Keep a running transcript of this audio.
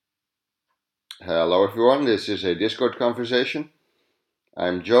Hello, everyone. This is a Discord conversation.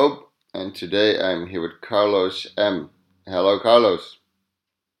 I'm Job, and today I'm here with Carlos M. Hello, Carlos.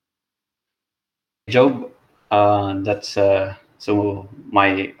 Job. That's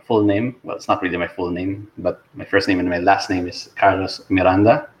my full name. Well, it's not really my full name, but my first name and my last name is Carlos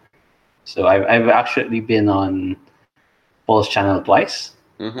Miranda. So I've actually been on Paul's channel twice,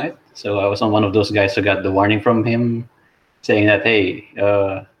 Mm-hmm. right? So I was on one of those guys who got the warning from him saying that, hey,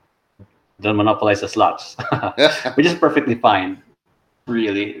 don't monopolize the slots, which is perfectly fine,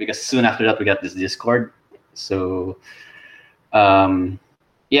 really, because soon after that we got this Discord. So um,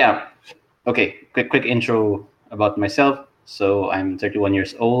 yeah, okay, quick intro about myself. So I'm 31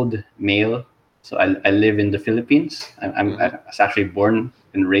 years old, male. So I live in the Philippines. I Mm-hmm. was actually born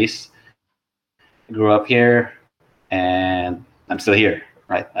and raised, grew up here, and I'm still here.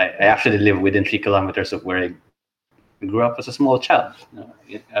 Right. I actually live within 3 kilometers of where I grew up as a small child.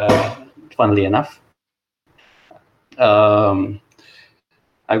 Funnily enough, um,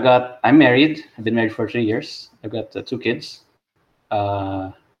 I'm married. I've been married for 3 years. I've got two kids.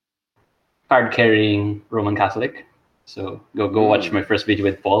 Uh, Card carrying Roman Catholic. So go watch my Mm. first video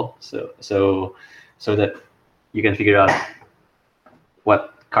with Paul. So that you can figure out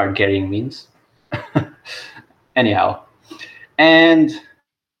what card carrying means. Anyhow, and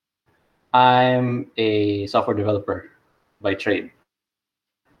I'm a software developer by trade.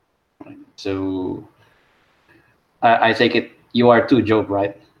 So I take it you are too, Job,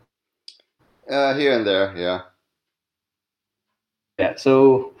 right? Here and there, yeah. Yeah.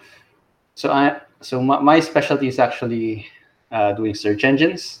 So my specialty is actually doing search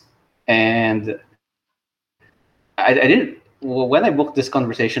engines, and I didn't when I booked this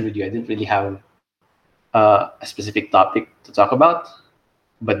conversation with you, I didn't really have a specific topic to talk about.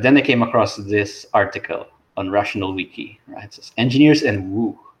 But then I came across this article on Rational Wiki, right? It says engineers and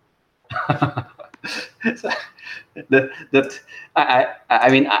woo. So that I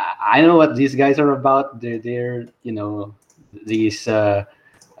mean I know what these guys are about. They're these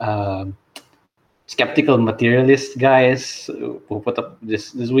um skeptical materialist guys who put up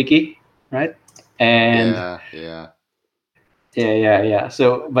this wiki, right? And Yeah, yeah. yeah.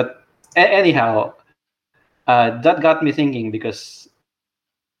 So, but anyhow, that got me thinking because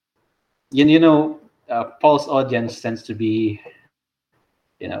Paul's audience tends to be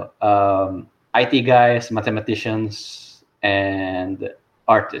IT guys, mathematicians, and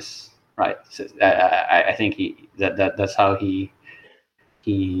artists, right? So I think that's how he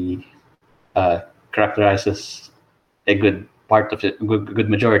characterizes a good part of it, good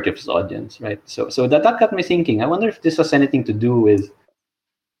majority of his audience, right? So that got me thinking. I wonder if this has anything to do with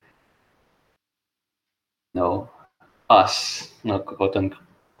us, quote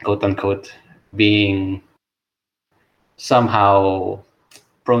unquote, being somehow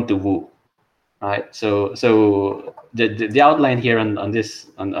prone to woo, right? So the outline here on this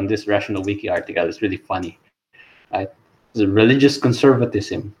Rational Wiki article is really funny, right? The religious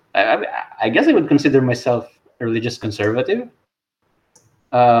conservatism. I guess I would consider myself a religious conservative.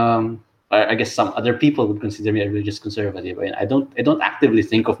 I guess some other people would consider me a religious conservative. And I don't actively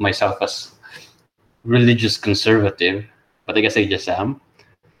think of myself as religious conservative, but I guess I just am,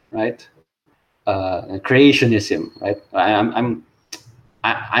 right? Creationism, right?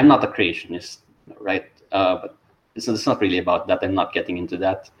 I'm not a creationist, right? But it's not really about that. I'm not getting into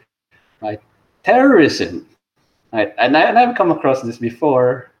that, right? Terrorism, right? And I've come across this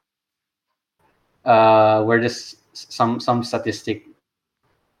before, where there's some statistic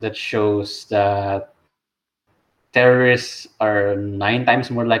that shows that terrorists are 9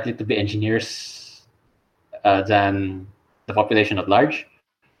 times more likely to be engineers than the population at large.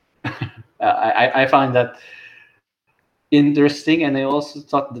 I found that interesting, and I also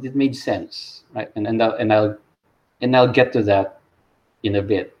thought that it made sense, right? And I'll get to that in a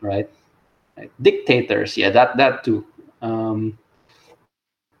bit, right? Dictators, yeah, that too. Um,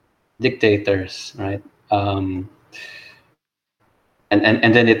 Dictators, right? Um,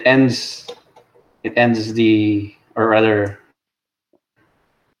 and then it ends or rather,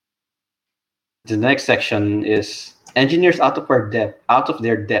 the next section is engineers out of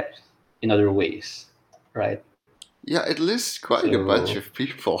their depth in other ways, right? Yeah, it lists quite a bunch So of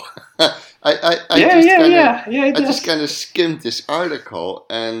people. I yeah, just yeah, kind of yeah, yeah, it I just does. kind of skimmed this article,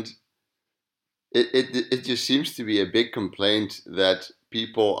 and it just seems to be a big complaint that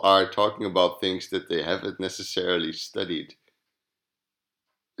people are talking about things that they haven't necessarily studied.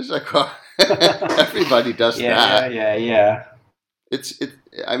 It's like, well, everybody does Yeah, yeah, that. yeah, yeah. It's it.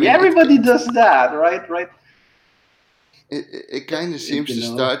 I Yeah, mean, everybody does that, right? Right. it kind of seems You to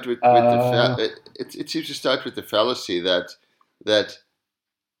know. start with the it seems to start with the fallacy that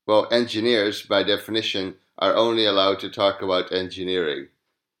Well, engineers, by definition, are only allowed to talk about engineering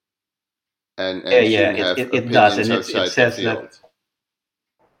Yeah, and yeah, shouldn't have it does, opinions and it outside the says that. field.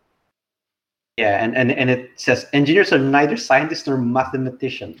 Yeah, and it says engineers are neither scientists nor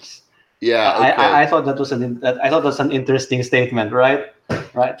mathematicians. Yeah, I okay. thought that was I thought that's an interesting statement, right?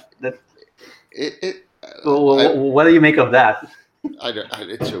 Right. That. It What do you make of that?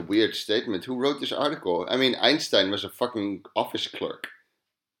 it's a weird statement. Who wrote this article? I mean, Einstein was a fucking office clerk.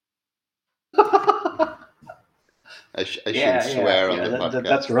 I shouldn't swear on the podcast.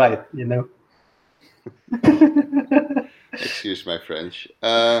 That's right. You know. Excuse my French.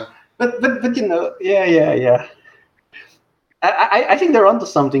 But you know, yeah. I think they're onto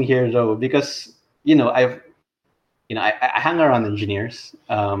something here though, because I hang around engineers,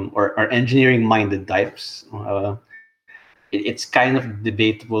 or engineering minded types. It's kind of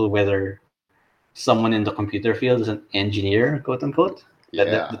debatable whether someone in the computer field is an engineer, quote unquote.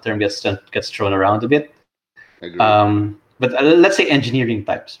 Yeah. The term gets thrown around a bit. Agreed. But let's say engineering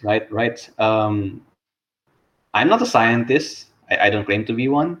types, right? I'm not a scientist. I don't claim to be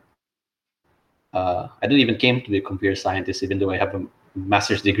one. I don't even claim to be a computer scientist, even though I have a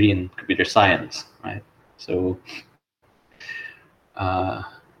master's degree in computer science, right? So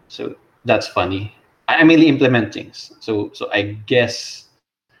that's funny. I mainly implement things. So I guess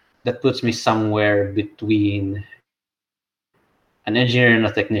that puts me somewhere between an engineer and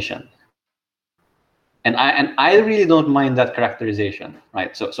a technician. And I really don't mind that characterization,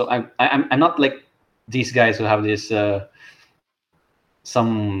 right? So I'm not like these guys who have this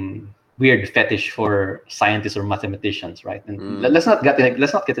some weird fetish for scientists or mathematicians, right? And let's not get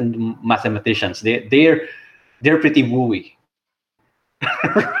into mathematicians. They're pretty wooey.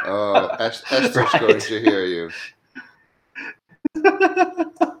 Oh, Esther's right. Going to hear you.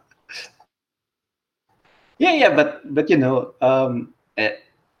 Yeah, but you know,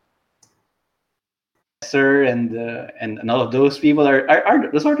 Esther and all of those people are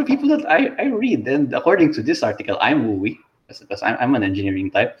the sort of people that I read. And according to this article, I'm wooey because I'm an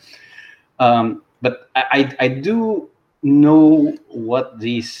engineering type. But I do know what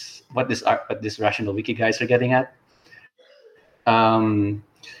this Rational Wiki guys are getting at.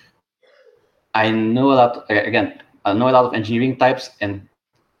 I know a lot. Again, I know a lot of engineering types, and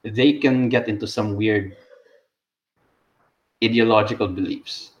they can get into some weird ideological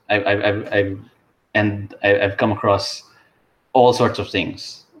beliefs. I've come across all sorts of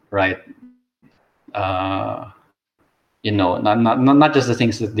things, right? Not just the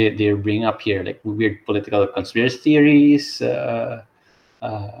things that they bring up here, like weird political conspiracy theories,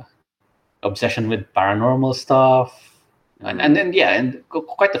 obsession with paranormal stuff. And then and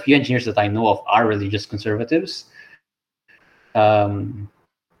quite a few engineers that I know of are religious conservatives. And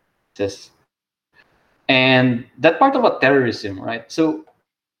that part about terrorism, right? So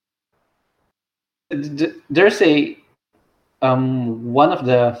there's a one of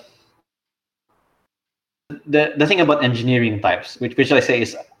the thing about engineering types, which I say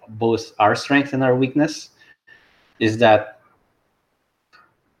is both our strength and our weakness, is that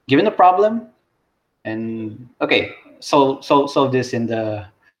given a problem, and okay, solve this in the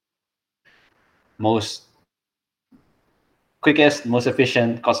most quickest, most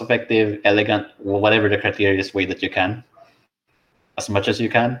efficient, cost-effective, elegant, whatever the criteria is, way that you can, as much as you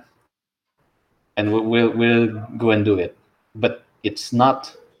can, and we'll go and do it. But it's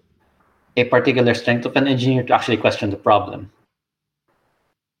not a particular strength of an engineer to actually question the problem.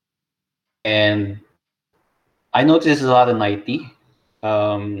 And I notice this a lot in IT.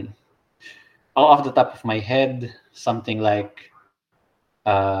 Off the top of my head, something like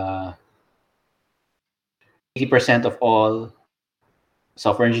 80% of all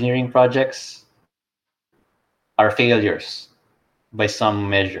software engineering projects are failures by some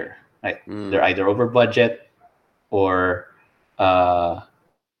measure. Right? They're either over budget or over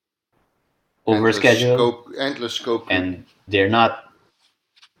schedule. Endless scope creep. And they're not.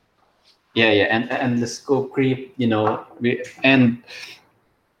 And the scope creep, and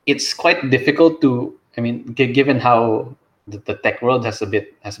it's quite difficult to. I mean, given how the tech world has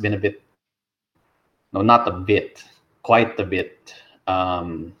been a bit. No, not a bit, quite a bit.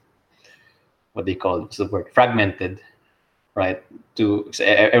 What they call what's the word? Fragmented, right?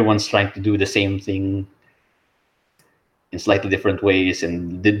 Everyone's trying to do the same thing in slightly different ways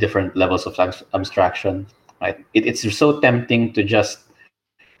and different levels of abstraction, right? It's so tempting to just,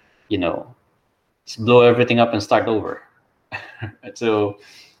 blow everything up and start over. so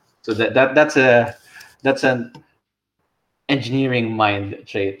that's an engineering mind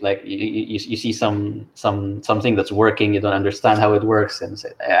trait. Like you see something that's working, you don't understand how it works, and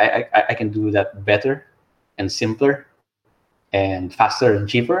say I can do that better and simpler. and faster and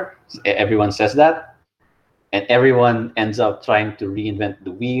cheaper. Everyone says that, and everyone ends up trying to reinvent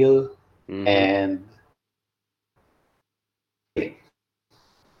the wheel, and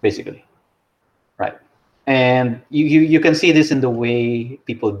basically, right? And you can see this in the way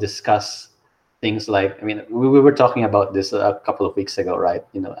people discuss things like, I mean, we were talking about this a couple of weeks ago, right?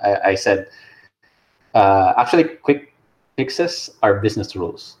 I said, actually, quick fixes are business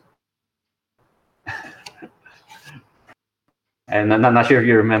rules. And I'm not sure if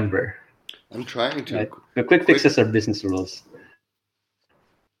you remember. I'm trying to. Right? The quick fixes are business rules.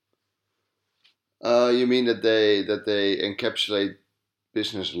 You mean that they encapsulate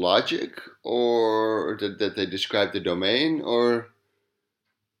business logic, or that they describe the domain, or?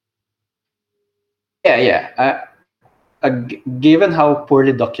 Yeah. Given how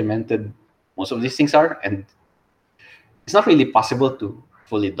poorly documented most of these things are, and it's not really possible to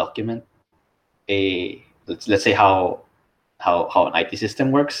fully document let's say how an IT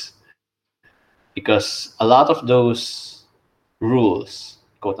system works, because a lot of those rules,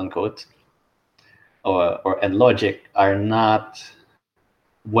 quote unquote, and logic are not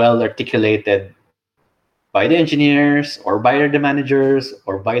well articulated by the engineers or by the managers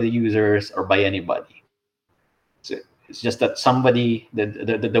or by the users or by anybody. So it's just that somebody,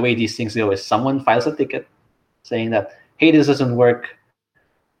 the way these things go is someone files a ticket saying that, hey, this doesn't work,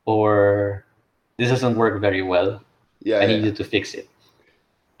 or this doesn't work very well. I need you to fix it.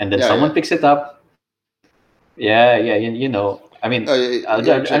 And then someone picks it up. I mean,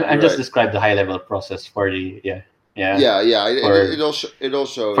 I just described the high level process for the It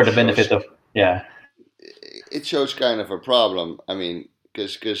also for the benefit of It shows kind of a problem. I mean,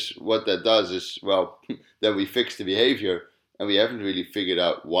 because what that does is, well, then we fix the behavior and we haven't really figured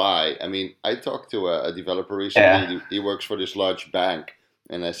out why. I mean, I talked to a developer recently. He works for this large bank,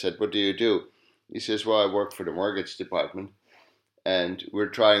 and I said, "What do you do?" He says, "Well, I work for the mortgage department, and we're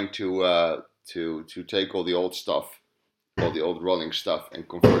trying to take all the old stuff, all the old running stuff, and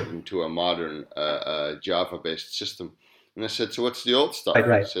convert it into a modern Java-based system." And I said, "So what's the old stuff?"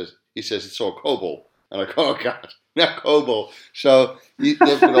 Right. He says it's all COBOL. And I'm like, oh God, not COBOL. So they've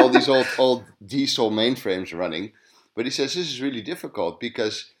got all these old diesel mainframes running. But he says this is really difficult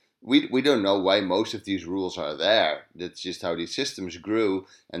because we don't know why most of these rules are there. That's just how these systems grew.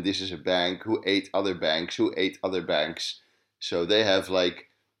 And this is a bank who ate other banks, who ate other banks. So they have like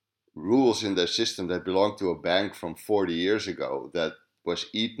rules in their system that belong to a bank from 40 years ago that was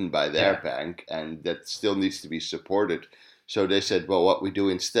eaten by their bank and that still needs to be supported. So they said, well, what we do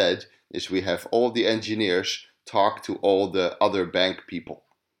instead is we have all the engineers talk to all the other bank people.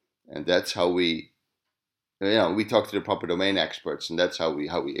 And that's how we talk to the proper domain experts, and that's how we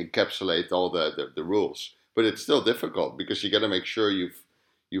encapsulate all the rules. But it's still difficult because you got to make sure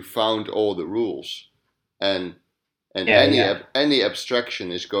you've found all the rules. And any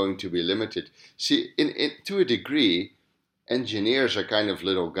abstraction is going to be limited. See, to a degree, engineers are kind of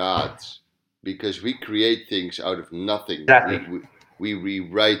little gods because we create things out of nothing. Exactly. We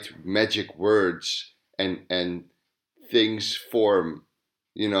rewrite magic words and things form.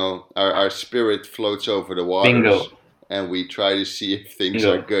 Our spirit floats over the waters. Bingo. And we try to see if things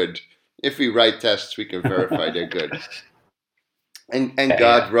are good. If we write tests, we can verify they're good. And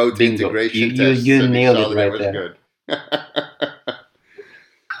God wrote the integration tests. You nailed it right there.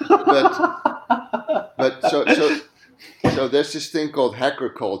 but so there's this thing called hacker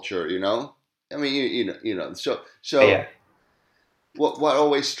culture, I mean, so what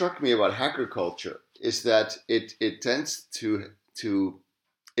always struck me about hacker culture is that it tends to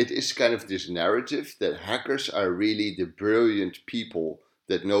it is kind of this narrative that hackers are really the brilliant people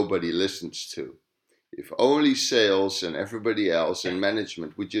that nobody listens to. If only sales and everybody else and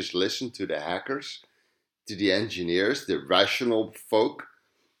management would just listen to the hackers, to the engineers, the rational folk,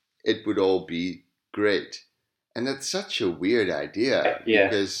 it would all be great. And that's such a weird idea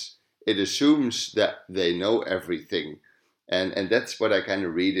because it assumes that they know everything. And that's what I kind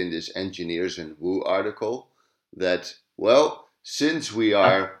of read in this Engineers and Woo article, that, well, since we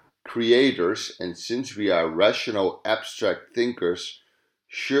are creators and since we are rational, abstract thinkers,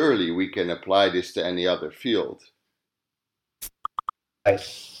 surely we can apply this to any other field. Right.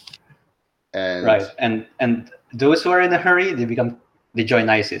 And those who are in a hurry, they join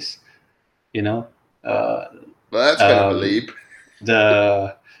ISIS. Well, that's kind of a leap.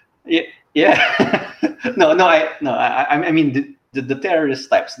 No, I mean the terrorist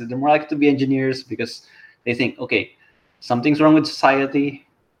types. They're more likely to be engineers because they think, okay, something's wrong with society.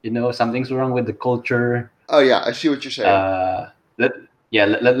 Something's wrong with the culture. Oh yeah, I see what you're saying.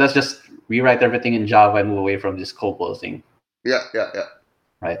 Let's just rewrite everything in Java and move away from this COBOL thing. Yeah.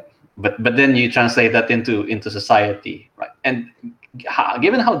 Right. but then you translate that into society, right? And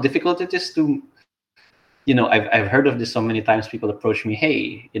given how difficult it is to, I've heard of this so many times. People approach me,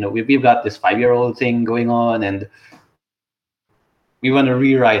 hey, we've got this 5-year-old thing going on, and we want to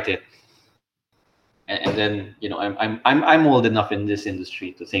rewrite it. And then, I'm old enough in this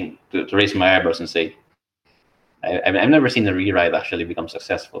industry to think to raise my eyebrows and say, I've never seen a rewrite actually become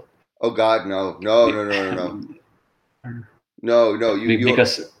successful. Oh God, no.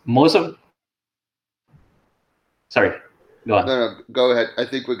 Because most of. Sorry, go on. No, go ahead. I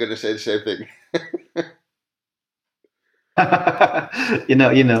think we're going to say the same thing. I've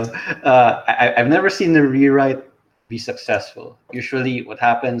never seen a rewrite be successful. Usually, what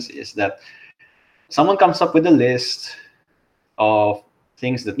happens is that someone comes up with a list of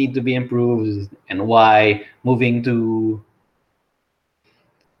things that need to be improved and why, moving to,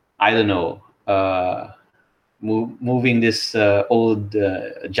 I don't know, moving this old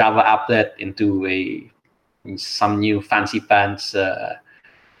Java applet into some new fancy pants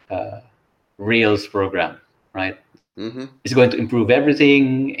Rails program, right? Mm-hmm. It's going to improve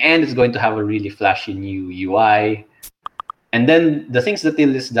everything, and it's going to have a really flashy new UI. And then the things that they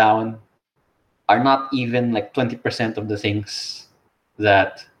list down are not even like 20% of the things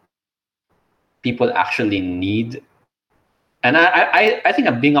that people actually need. And I think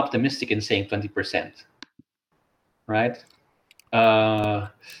I'm being optimistic in saying 20%, right?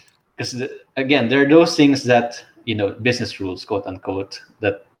 Because again, there are those things that, business rules, quote unquote,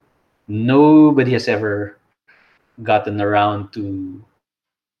 that nobody has ever gotten around to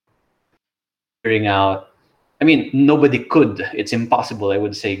figuring out. I mean, nobody could. It's impossible, I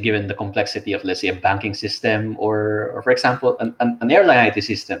would say, given the complexity of, let's say, a banking system or for example, an airline IT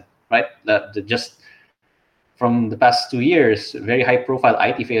system, right? Just from the past 2 years, very high-profile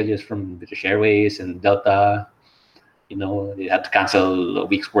IT failures from British Airways and Delta. They had to cancel a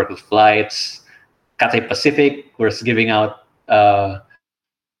week's worth of flights. Cathay Pacific was giving out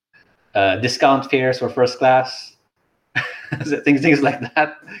discount fares for first class. things like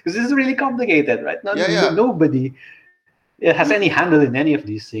that, because this is really complicated, right? Nobody has any handle in any of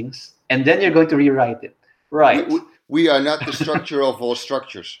these things, and then you're going to rewrite it, right? We are not the structure of all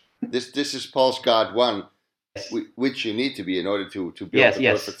structures. This is Paul's God 1, which you need to be in order to build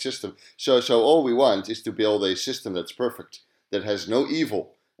a perfect system. So all we want is to build a system that's perfect, that has no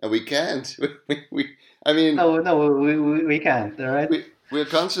evil, and we can't. we can't, all right? We're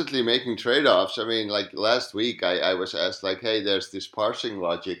constantly making trade-offs. I mean, like last week, I was asked, like, hey, there's this parsing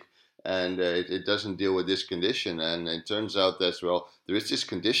logic, and it doesn't deal with this condition. And it turns out that, well, there is this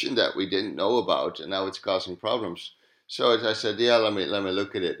condition that we didn't know about, and now it's causing problems. So I said, yeah, let me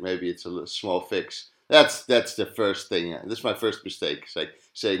look at it. Maybe it's a small fix. That's the first thing. This is my first mistake,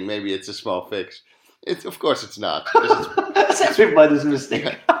 saying maybe it's a small fix. Of course it's not. That's everybody's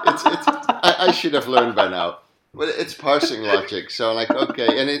mistake. I should have learned by now. But it's parsing logic, so like,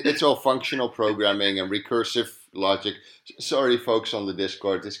 okay, and it's all functional programming and recursive logic. Sorry, folks on the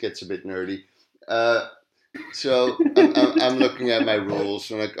Discord, this gets a bit nerdy. So I'm looking at my rules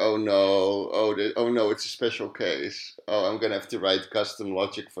and like, oh no, it's a special case. Oh, I'm gonna have to write custom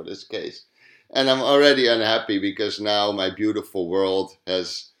logic for this case, and I'm already unhappy because now my beautiful world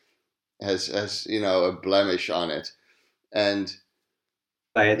has a blemish on it, and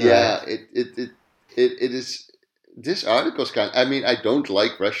it is. This article's I don't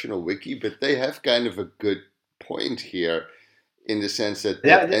like Rational Wiki, but they have kind of a good point here in the sense that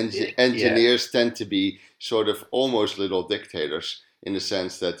engineers tend to be sort of almost little dictators in the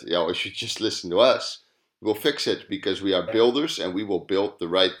sense that, you should just listen to us. We'll fix it because we are builders and we will build the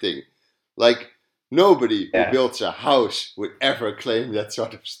right thing. Like, nobody who builds a house would ever claim that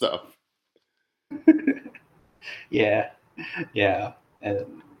sort of stuff. Yeah.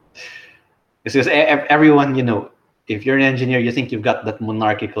 Because everyone, if you're an engineer, you think you've got that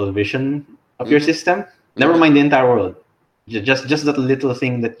monarchical vision of your system. Never mind the entire world. Just that little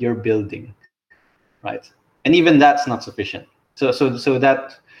thing that you're building, right? And even that's not sufficient. So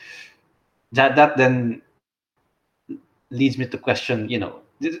that then leads me to question.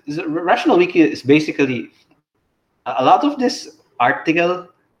 Rational Wiki is basically a lot of this article.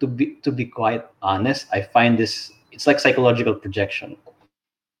 To be quite honest, I find it's like psychological projection,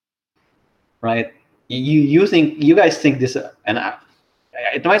 right? You guys think this, and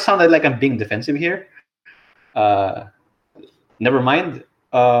it might sound like I'm being defensive here. Never mind.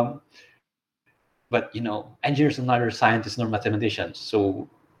 But engineers are neither scientists nor mathematicians. So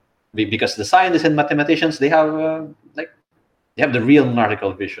because the scientists and mathematicians, they have the real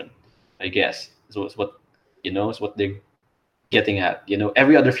monarchical vision, I guess. So it's what it's what they're getting at.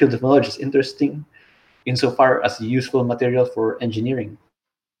 Every other field of knowledge is interesting insofar as useful material for engineering.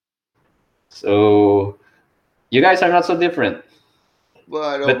 So you guys are not so different.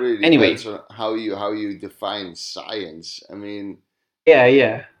 Well, it all But really anyway, depends on how you define science. I mean,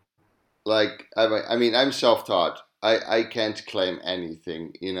 yeah. like I mean, I'm self-taught. I can't claim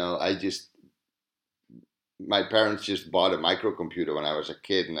anything. You know, my parents just bought a microcomputer when I was a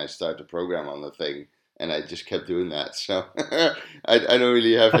kid, and I started to program on the thing, and I just kept doing that. So I don't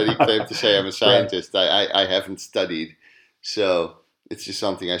really have any claim to say I'm a Right. scientist. I haven't studied, so it's just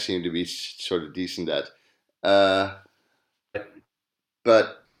something I seem to be sort of decent at. Uh,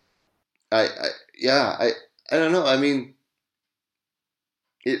 but yeah, I don't know. I mean,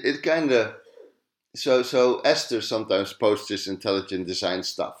 it kind of so Esther sometimes posts this intelligent design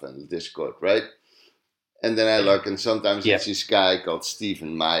stuff in Discord, right? And then I look, and sometimes it's Yep. this guy called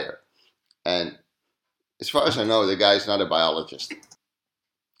Stephen Meyer, and as far as I know, the guy's not a biologist.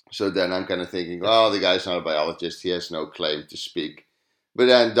 So then I'm kind of thinking, oh, the guy's not a biologist. He has no claim to speak. But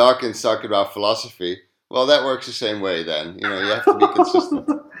then Dawkins talking about philosophy. Well, that works the same way. Then you have to be consistent.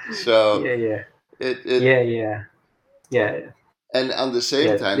 So yeah. it Yeah. and on the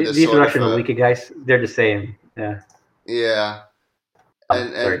same time, there's These sort of rational a wiki guys, they're the same. Yeah. yeah.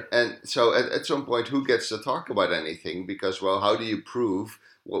 Oh, sorry. And so at some point, who gets to talk about anything? Because well, how do you prove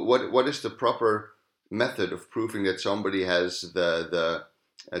what is the proper method of proving that somebody has the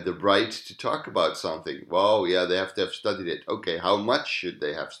right to talk about something? Well, yeah, they have to have studied it. Okay, how much should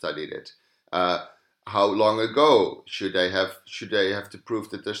they have studied it? How long ago should they have to prove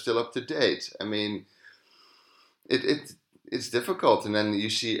that they're still up to date? I mean, it's difficult, and then you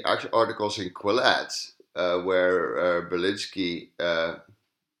see articles in Quillette where Belinsky,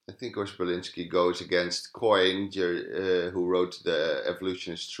 I think it was Belinsky, goes against Coyne, who wrote the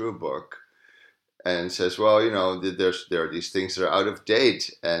Evolution is True book, and says, well, there are these things that are out of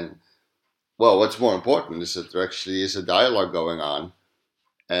date, and well, what's more important is that there actually is a dialogue going on,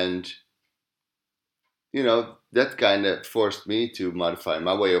 and that kind of forced me to modify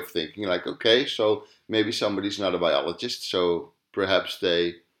my way of thinking. Like, okay, so maybe somebody's not a biologist, so perhaps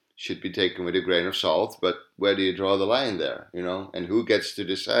they should be taken with a grain of salt. But where do you draw the line there? And who gets to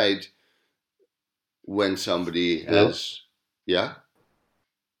decide when somebody Hello? has? Yeah.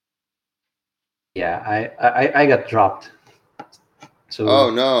 Yeah, I got dropped. Oh So,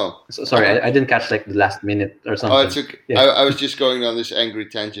 no. sorry, I didn't catch like the last minute or Oh, something. it's okay. Yeah. I was just going on this angry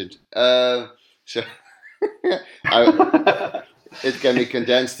tangent. So it can be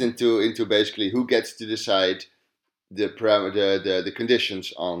condensed into basically who gets to decide the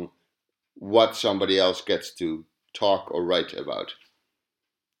conditions on what somebody else gets to talk or write about.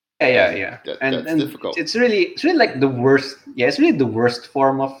 Yeah. That's And difficult. it's really like the worst. Yeah, it's really the worst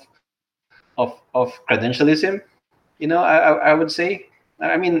form of credentialism. I would say.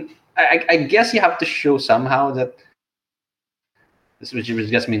 I mean, I guess you have to show somehow that this, which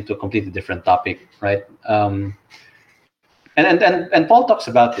gets me into a completely different topic, right? And Paul talks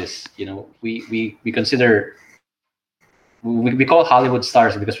about this. We consider we call Hollywood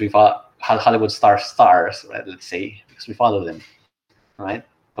stars because we follow Hollywood stars, right? Let's say because we follow them, right?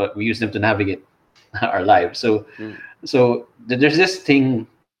 But we use them to navigate our lives. So there's this thing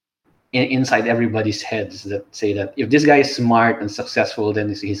inside everybody's heads that say that if this guy is smart and successful, then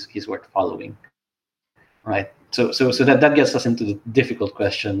he's worth following, right? So that gets us into the difficult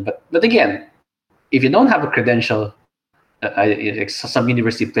question. But again, if you don't have a credential, some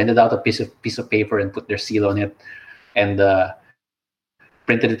university printed out a piece of paper and put their seal on it, and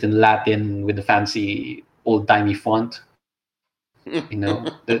printed it in Latin with the fancy old timey font. Is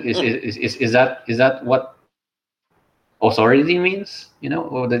that what authority means?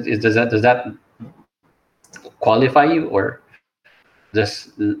 Or does that qualify you, or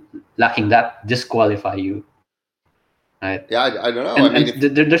does lacking that disqualify you? Right? Yeah, I don't know.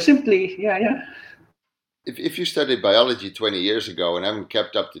 They're simply yeah. If you studied biology 20 years ago and haven't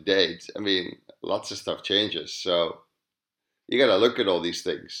kept up to date, I mean, lots of stuff changes. So you got to look at all these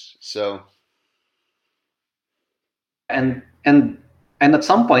things. So and at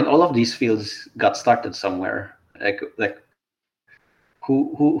some point, all of these fields got started somewhere. Like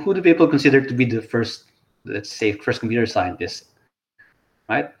who do people consider to be the first, let's say, first computer scientist,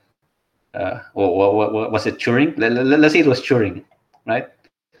 right? What was it, Turing? Let's say it was Turing, right?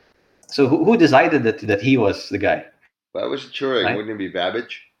 So who decided that he was the guy? why was it Turing? Right? Wouldn't it be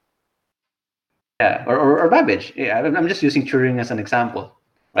Babbage? Yeah, or Babbage. Yeah, I'm just using Turing as an example,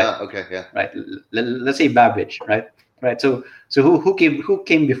 right? Okay, yeah. Right. Let's say Babbage, right? Right. So who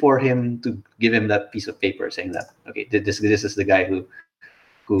came before him to give him that piece of paper saying that, okay, this is the guy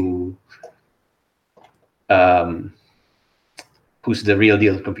who's the real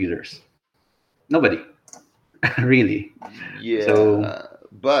deal of computers? Nobody. Really. Yeah. So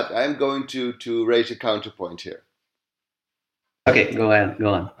but I'm going to raise a counterpoint here. Okay, go on.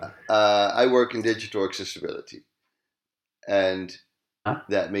 Go on. I work in digital accessibility, and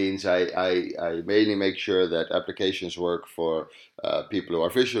that means I mainly make sure that applications work for people who are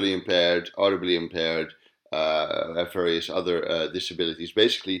visually impaired, audibly impaired, have various other disabilities.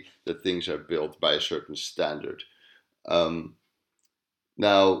 Basically, that things are built by a certain standard.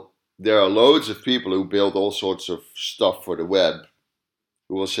 Now, there are loads of people who build all sorts of stuff for the web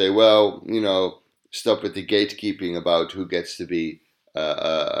who will say, well, stop with the gatekeeping about who gets to be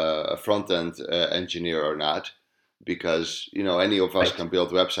a front-end engineer or not, because any of us can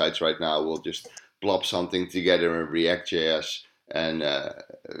build websites right now. We'll just plop something together in React.js and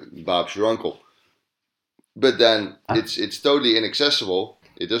Bob's your uncle. But then it's totally inaccessible.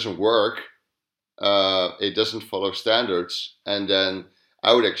 It doesn't work. It doesn't follow standards. And then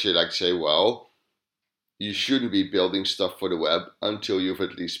I would actually like to say, well, you shouldn't be building stuff for the web until you've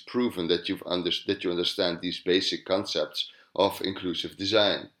at least proven that you understand these basic concepts of inclusive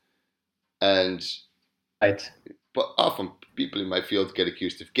design. And but often people in my field get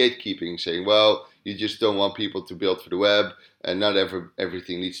accused of gatekeeping, saying, well, you just don't want people to build for the web, and not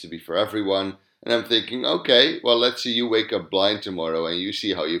everything needs to be for everyone. And I'm thinking, okay, well, let's say you wake up blind tomorrow and you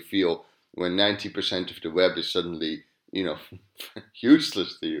see how you feel when 90% of the web is suddenly,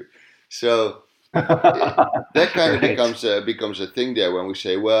 useless to you. So that kind of becomes a thing there when we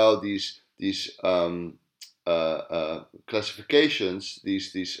say, well, these classifications,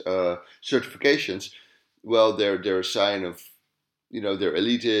 these certifications, well, they're a sign of, they're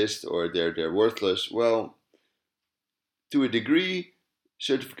elitist or they're worthless. Well, to a degree,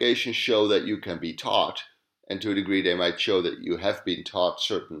 certifications show that you can be taught, and to a degree, they might show that you have been taught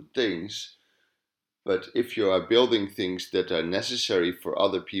certain things. But if you are building things that are necessary for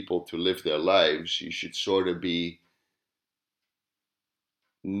other people to live their lives, you should sort of be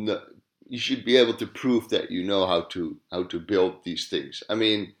able to prove that you know how to build these things. I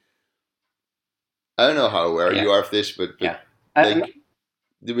mean, I don't know how aware you are of this, but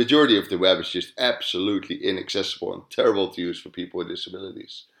the majority of the web is just absolutely inaccessible and terrible to use for people with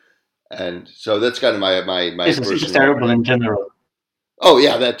disabilities. And so that's kind of my It's just terrible in general. Oh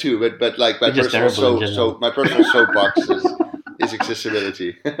yeah, that too. But like my personal soapbox is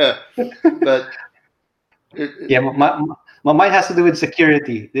accessibility. But mine has to do with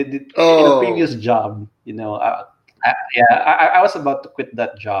security. In a previous job, I was about to quit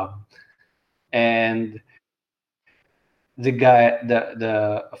that job, and the guy,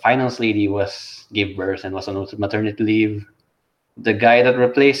 the finance lady, gave birth and was on maternity leave. The guy that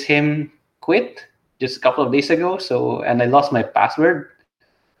replaced him quit just a couple of days ago. And I lost my password,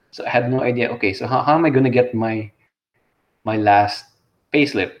 so I had no idea. Okay, so how am I going to get my last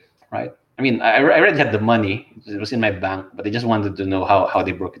payslip, right? I mean, I already had the money; it was in my bank, but I just wanted to know how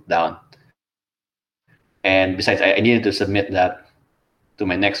they broke it down. And besides, I needed to submit that to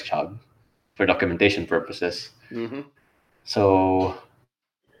my next job for documentation purposes. Mm-hmm. So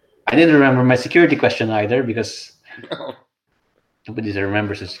I didn't remember my security question either, because nobody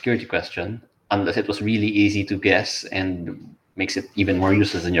remembers a security question unless it was really easy to guess and makes it even more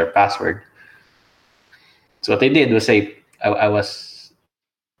useless than your password. So what I did was I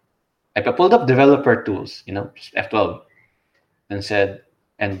pulled up developer tools, F12,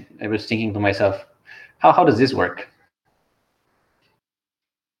 and I was thinking to myself, how does this work?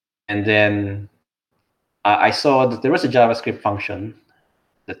 And then I saw that there was a JavaScript function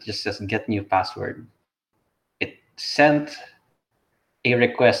that just says get new password. It sent a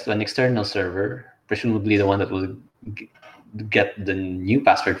request to an external server, presumably the one that will get the new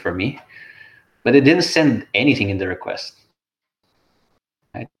password for me, but it didn't send anything in the request.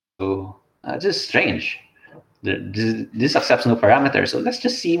 Right? So just strange. This accepts no parameter. So let's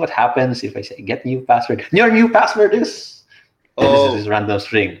just see what happens if I say get new password. Your new password is this is random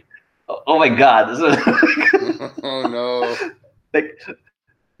string. Oh my god! Oh no!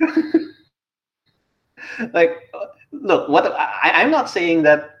 Look, what I'm not saying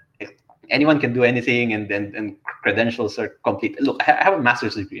that anyone can do anything and credentials are complete. Look, I have a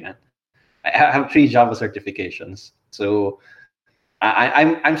master's degree, man. I have 3 Java certifications, so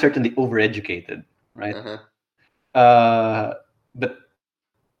I'm certainly overeducated, right? But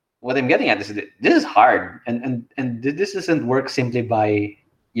what I'm getting at is this is hard, and this doesn't work simply by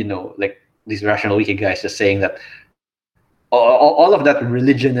like these Rational Wiki guys just saying that all of that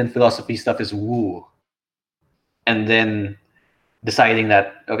religion and philosophy stuff is woo, and then deciding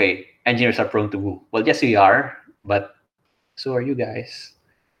that okay, engineers are prone to woo. Well, yes, we are, but so are you guys.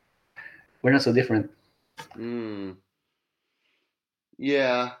 We're not so different.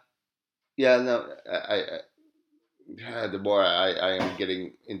 Yeah. No, Yeah, the more I am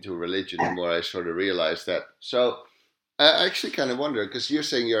getting into religion, the more I sort of realize that. So I actually kind of wonder, because you're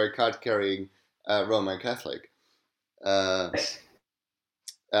saying you're a card carrying Roman Catholic. Uh, Yes.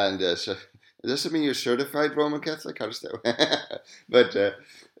 and so does it mean you're certified Roman Catholic? How does that? But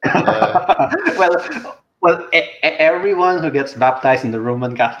well, everyone who gets baptized in the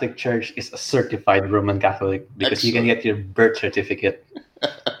Roman Catholic Church is a certified Roman Catholic because you can excellent. get your birth certificate,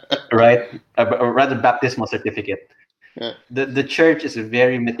 right? Or rather, baptismal certificate. Yeah. The church is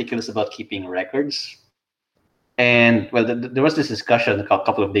very meticulous about keeping records. And well, there was this discussion a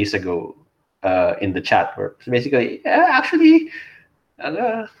couple of days ago in the chat where basically, actually,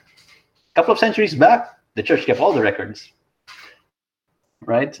 a couple of centuries back, the church kept all the records,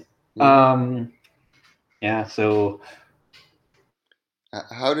 right? Mm-hmm. Yeah, so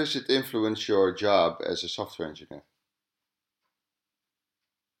How does it influence your job as a software engineer?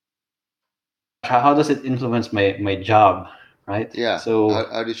 how does it influence my job, right? Yeah. So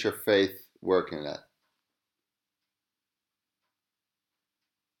How does your faith work in that?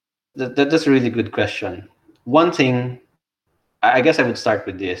 that's a really good question. One thing, I guess I would start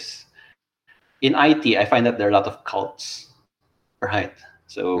with this. In IT, I find that there are a lot of cults, right?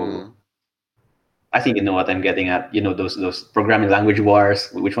 So Mm. I think you know what I'm getting at. You know those programming language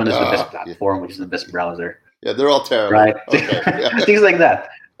wars. Which one is the best Yeah. platform? Which is the best browser? Yeah, they're all terrible. Right? Okay. Yeah. Things like that.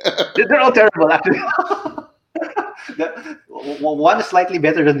 They're all terrible, actually. One is slightly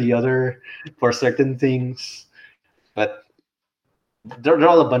better than the other for certain things, but they're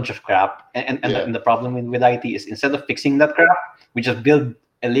all a bunch of crap. Yeah. And the problem with IT is instead of fixing that crap, we just build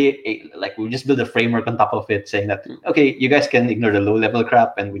we just build a framework on top of it, saying that okay, you guys can ignore the low level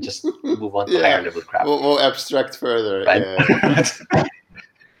crap, and we just move on to higher Yeah. level crap, We'll abstract further. right?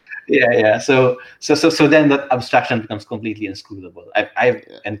 Yeah. Yeah. So then that abstraction becomes completely unschoolable. I've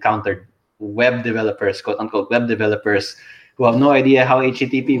Yeah. encountered web developers, quote unquote, web developers who have no idea how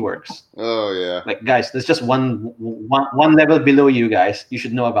HTTP works. Oh yeah. Like, guys, there's just one level below you guys. You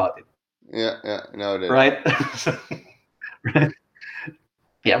should know about it, Yeah. Yeah. No, that. right? Right.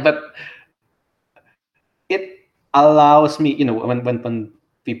 Yeah, but it allows me, when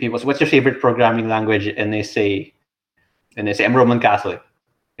people, what's your favorite programming language, and they say I'm Roman Catholic,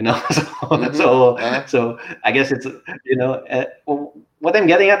 so so Uh-huh. so I guess it's what I'm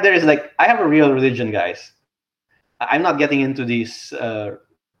getting at there is like I have a real religion, guys. I'm not getting into these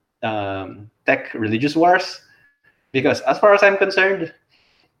tech religious wars because as far as I'm concerned,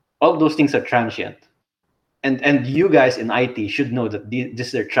 all those things are transient. And you guys in IT should know that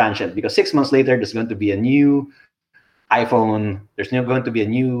this is transient because 6 months later there's going to be a new iPhone. There's going to be a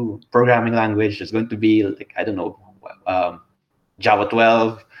new programming language. There's going to be like I don't know, Java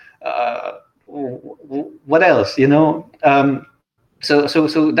 12. What else? So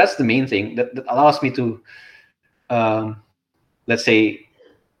that's the main thing that allows me to, let's say,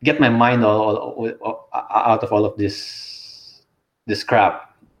 get my mind all out of all of this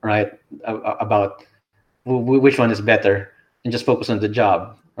crap, right? About which one is better, and just focus on the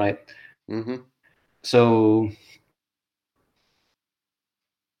job, right? Mm-hmm. So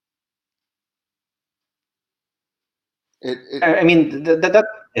I mean that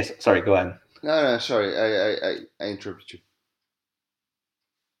yes, sorry, go on. No, sorry, I interrupted you.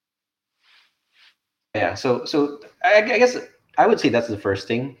 Yeah, so I guess I would say that's the first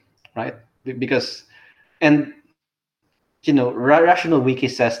thing, right? Because and Rational Wiki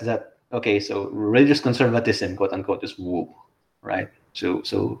says that okay, so religious conservatism, quote unquote, is woo, right? So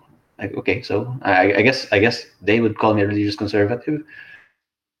like okay, so I guess they would call me a religious conservative.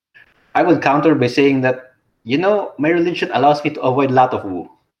 I would counter by saying that my religion allows me to avoid a lot of woo.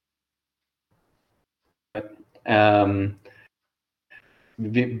 Um,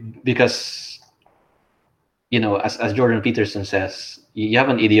 because as Jordan Peterson says, you have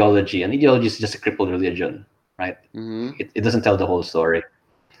an ideology. An ideology is just a crippled religion, right? Mm-hmm. It doesn't tell the whole story.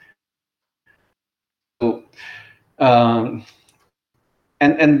 So, and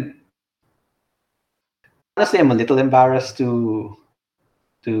honestly, I'm a little embarrassed to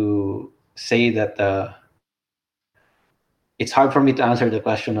say that it's hard for me to answer the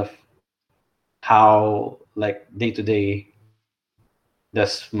question of how, like, day to day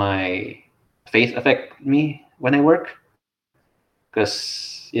does my faith affect me when I work.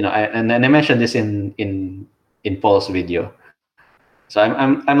 Because I mentioned this in Paul's video. So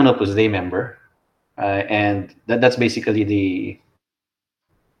I'm an Opus Dei member, and that's basically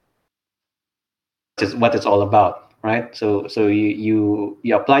what it's all about, right? So you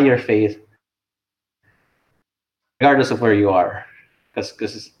apply your faith regardless of where you are,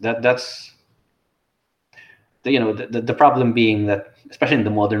 because that's the problem being that especially in the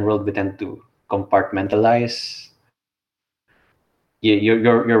modern world we tend to compartmentalize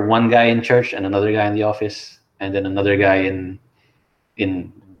you're one guy in church and another guy in the office, and then another guy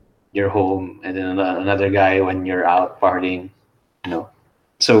in your home, and then another guy when you're out partying,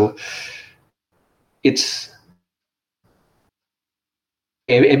 so it's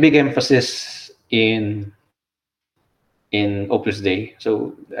a big emphasis in Opus Dei.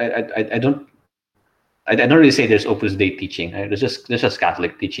 So I don't really say there's Opus Dei teaching. There's just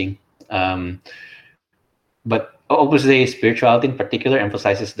Catholic teaching. But Opus Dei spirituality in particular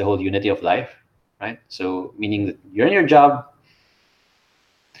emphasizes the whole unity of life, right? So meaning that you're in your job,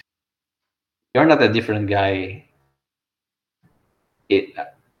 you're not a different guy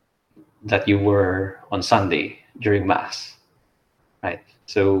that you were on Sunday during Mass, right?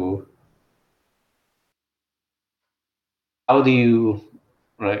 So how do you,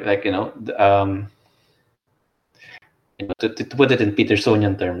 right, like, to put it in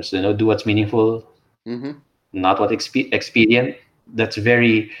Petersonian terms, do what's meaningful, not what expedient. That's a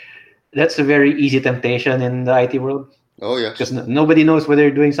very easy temptation in the IT world. Oh yeah, because nobody knows whether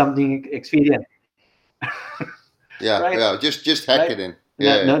they're doing something expedient. Yeah, right? Yeah, just hack it in.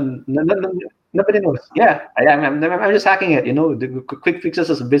 Yeah, no, nobody knows. Yeah, I'm just hacking it. The quick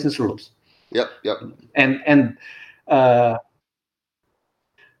fixes as business rules. Yep. And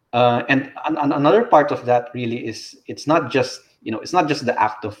another part of that really is it's not just the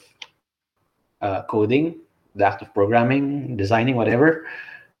act of coding, the act of programming, designing, whatever.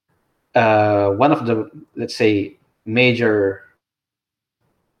 One of the, let's say, major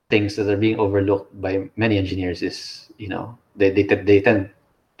things that are being overlooked by many engineers is, they tend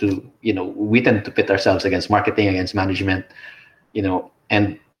to, we tend to pit ourselves against marketing, against management,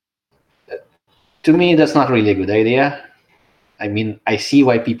 and to me, that's not really a good idea. I mean, I see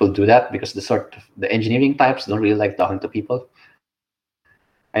why people do that, because the engineering types don't really like talking to people.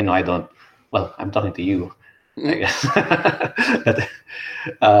 I know I don't. Well, I'm talking to you, I guess. But,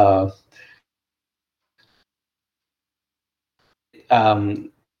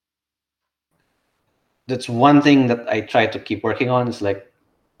 that's one thing that I try to keep working on. Is like,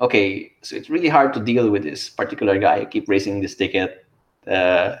 okay, so it's really hard to deal with this particular guy. Keep raising this ticket,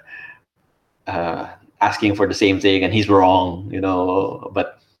 asking for the same thing, and he's wrong,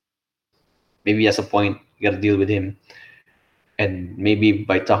 but maybe at some point you got to deal with him, and maybe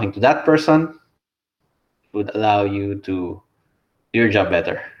by talking to that person would allow you to do your job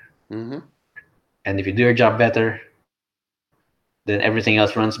better. And if you do your job better, then everything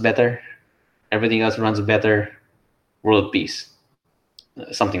else runs better. Everything else runs better. World peace,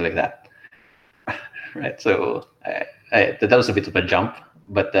 something like that. Right. So that was a bit of a jump,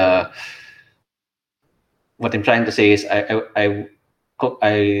 but what I'm trying to say is I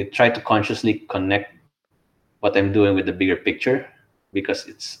try to consciously connect what I'm doing with the bigger picture, because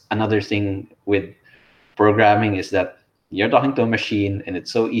it's another thing with programming is that you're talking to a machine and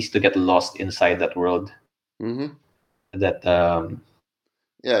it's so easy to get lost inside that world. That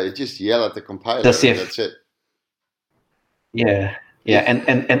you just yell at the compiler. That's it. Yeah.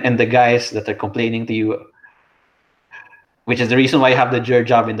 And the guys that are complaining to you, which is the reason why you have your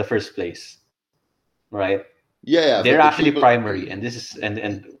job in the first place, right? Yeah. They're actually primary, and this is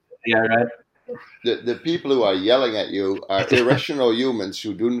and yeah, right. The people who are yelling at you are irrational humans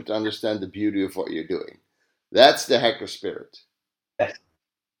who do not understand the beauty of what you're doing. That's the hacker spirit.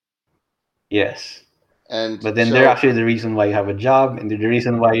 Yes. But then they're actually the reason why you have a job, and they're the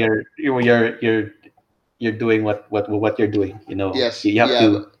reason why you're doing what you're doing. Yes. You have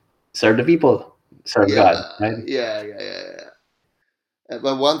to serve the people, serve God, right? Yeah.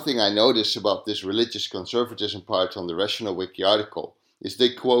 But one thing I noticed about this religious conservatism part on the Rational Wiki article is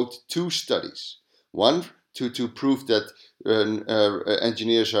they quote two studies. One to prove that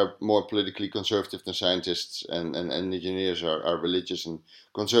engineers are more politically conservative than scientists, and engineers are religious and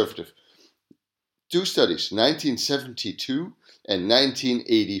conservative. Two studies, 1972 and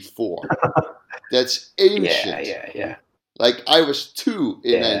 1984. That's ancient. Yeah. Like I was 2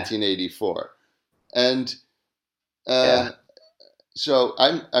 in 1984, and so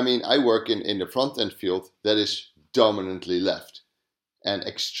I work in the front end field that is dominantly left, and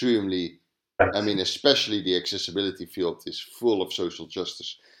extremely. Especially the accessibility field is full of social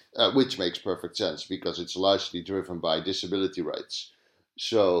justice, which makes perfect sense because it's largely driven by disability rights.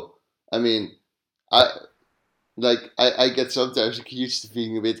 So, I get sometimes accused of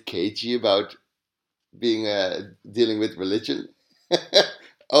being a bit cagey about being dealing with religion.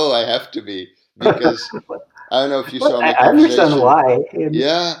 Oh, I have to be, because I don't know if you saw my conversation. I understand why.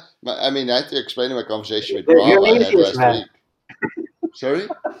 Yeah, I had to explain my conversation with Rob I had last week. Sorry?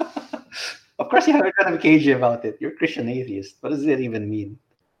 Of course, you have to be cagey about it. You're a Christian atheist. What does that even mean?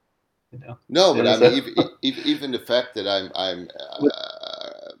 You know. No, but I So, mean, even the fact that I'm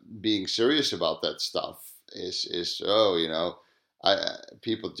being serious about that stuff is oh,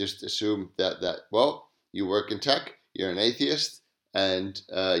 people just assume that well, you work in tech, you're an atheist, and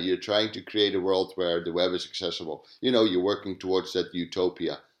you're trying to create a world where the web is accessible. You're working towards that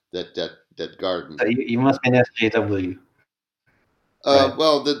utopia, that garden. so you must be an SJW, right?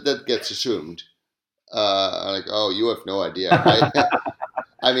 Well, that gets assumed. Like, oh, you have no idea.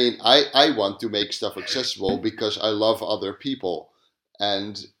 I mean, I want to make stuff accessible because I love other people,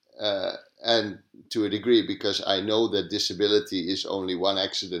 and and to a degree because I know that disability is only one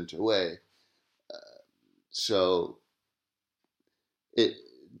accident away. So it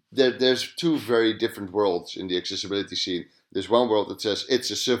there's two very different worlds in the accessibility scene. There's one world that says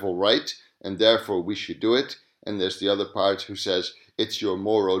it's a civil right and therefore we should do it, and there's the other part who says it's your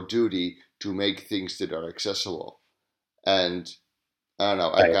moral duty to make things that are accessible. And I don't know.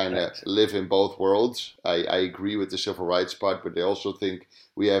 I Right, kind of right. live in both worlds. I agree with the civil rights part, but I also think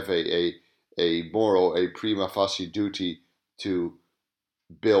we have a moral, a prima facie duty to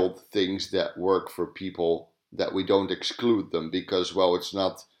build things that work for people, that we don't exclude them because, well, it's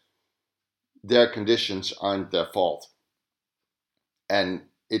not their conditions aren't their fault, and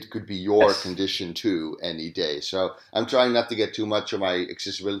it could be your Yes. condition too any day. So I'm trying not to get too much of my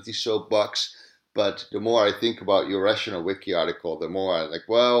accessibility soapbox. But the more I think about your Rational Wiki article, the more I'm like,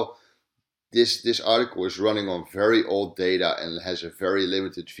 well, this article is running on very old data and has a very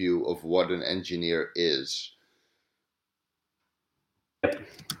limited view of what an engineer is.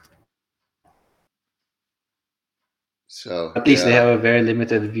 So At least they yeah, have a very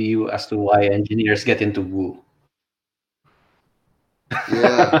limited view as to why engineers get into Woo.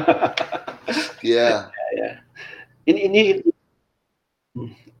 yeah, yeah. Yeah. In, if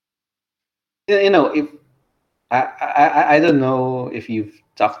I don't know if you've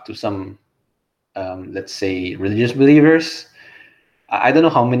talked to some, let's say, religious believers. I don't know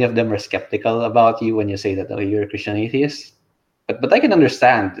how many of them are skeptical about you when you say that, oh, you're a Christian atheist. But I can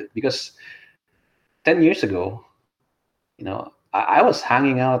understand, because 10 years ago, I was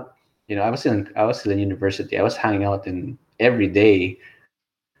hanging out. I was still in university. I was hanging out in every day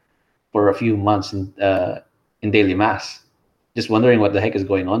for a few months in daily mass, just wondering what the heck is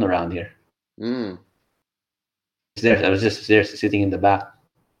going on around here. Mm. I was just there sitting in the back,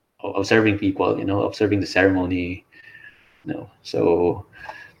 observing people, observing the ceremony, so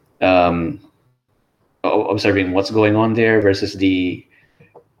um, observing what's going on there versus the,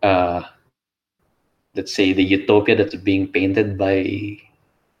 uh, let's say, the utopia that's being painted by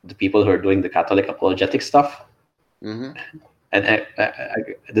the people who are doing the Catholic apologetic stuff. Mm-hmm. And that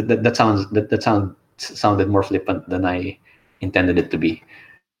sounded more flippant than I intended it to be,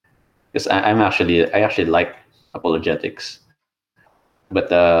 because I actually like apologetics, but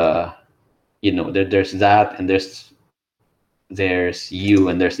there's that, and there's you,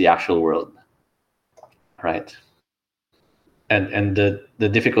 and there's the actual world, right? And the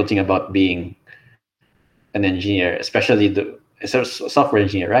difficult thing about being an engineer, especially the software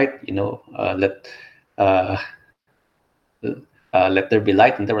engineer, right? Uh, let there be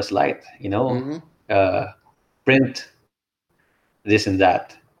light, and there was light. Mm-hmm. Print this and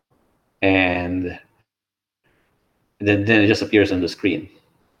that, and then it just appears on the screen.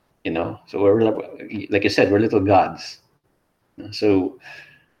 So we're, like you said, we're little gods. So,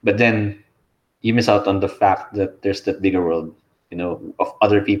 but then you miss out on the fact that there's that bigger world, of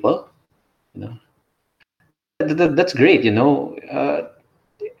other people. That's great. I'm more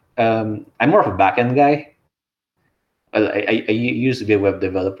of a backend guy. Well, I used to be a web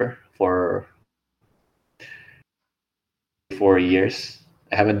developer for 4 years.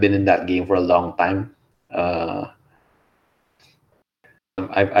 I haven't been in that game for a long time.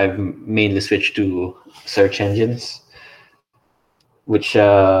 I've mainly switched to search engines, which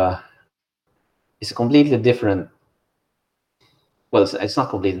is completely different. Well, it's not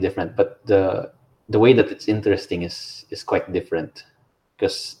completely different, but the way that it's interesting is quite different,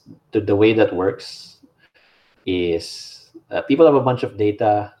 because the way that works is, people have a bunch of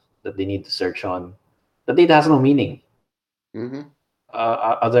data that they need to search on. The data has no meaning, Mm-hmm.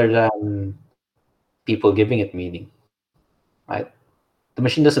 other than people giving it meaning, right? The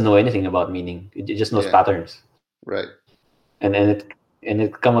machine doesn't know anything about meaning. It just knows Yeah. patterns, Right. and it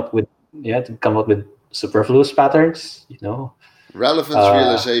come up with superfluous patterns. Relevance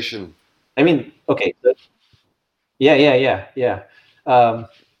realization. I mean, okay, yeah. Um,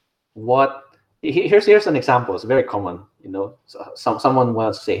 what here's an example. It's very common. Someone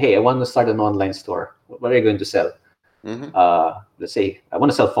wants to say, "Hey, I want to start an online store. What are you going to sell?" Mm-hmm. Let's say I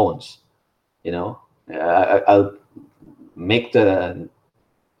want to sell phones. I'll make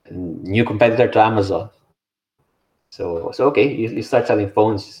new competitor to Amazon. So okay, you start selling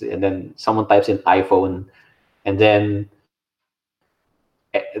phones, and then someone types in iPhone, and then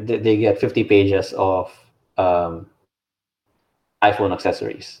they get 50 pages of iPhone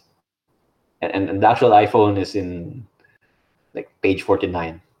accessories, and the actual iPhone is in like page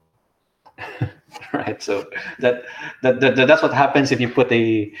 49. Right, so that's what happens if you put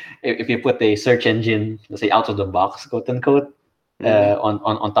a search engine, let's say out of the box, quote unquote,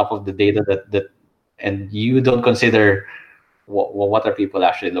 on top of the data that and you don't consider what are people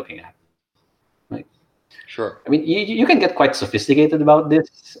actually looking at, right? Sure. I mean, you can get quite sophisticated about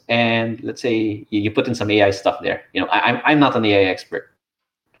this, and let's say you put in some AI stuff there. I'm not an AI expert,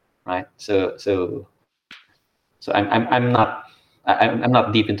 right? So I'm not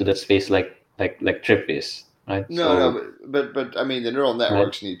deep into that space like Trip is, right? No, but I mean, the neural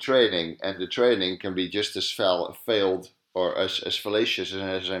networks Right. need training, and the training can be just as failed or as fallacious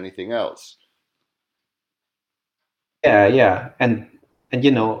as anything else. Yeah, and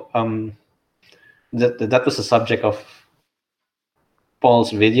that was the subject of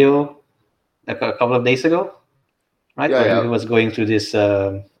Paul's video like a couple of days ago, right? Yeah, Where he yeah, was going through this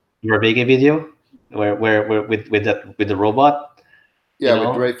Verbege video, where with the robot, yeah.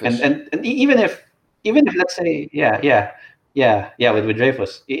 With Dreyfus. and even if let's say yeah with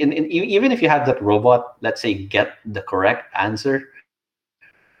Dreyfus, even if you had that robot, let's say, get the correct answer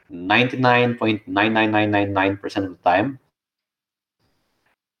 99.99999% of the time,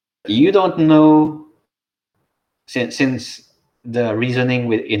 you don't know, since the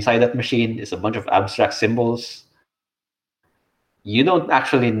reasoning inside that machine is a bunch of abstract symbols, you don't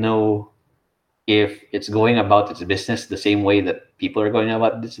actually know if it's going about its business the same way that people are going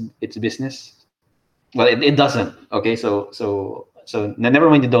about its business. Well, it doesn't. Okay, so never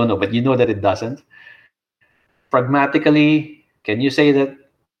mind, you don't know, but you know that it doesn't. Pragmatically, can you say that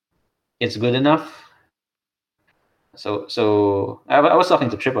it's good enough? So I was talking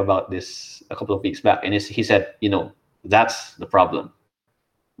to Trip about this a couple of weeks back, and he said, that's the problem.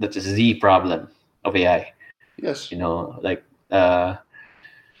 That is the problem of AI. Yes. Like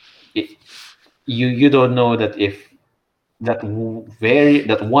it, you don't know that if that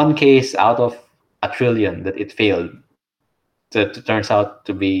one case out of a trillion that it failed that turns out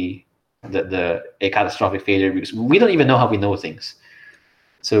to be a catastrophic failure, because we don't even know how we know things.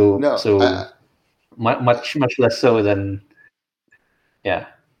 So No. much less so than yeah.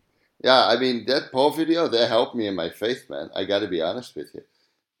 Yeah. I mean, that Paul video that helped me in my faith, man. I got to be honest with you,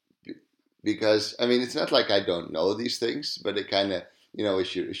 because I mean, it's not like I don't know these things, but it kind of,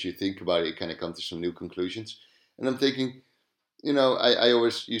 as you think about it, you kind of come to some new conclusions. And I'm thinking, I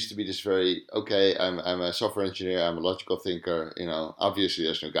always used to be this very, okay, I'm a software engineer, I'm a logical thinker, obviously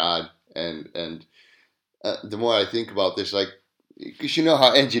there's no God. And the more I think about this, like, because you know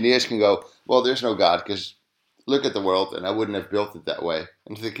how engineers can go, well, there's no God, because look at the world, and I wouldn't have built it that way.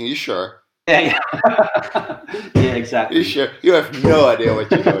 I'm thinking, you sure? Yeah. Yeah, exactly. You sure? You have no idea what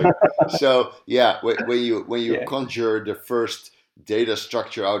you're doing. So yeah, when you conjure the first data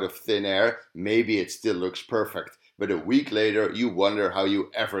structure out of thin air, maybe it still looks perfect. But a week later, you wonder how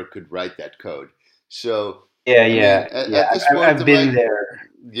you ever could write that code. So yeah, I mean, at this point, I've I'm been like, there.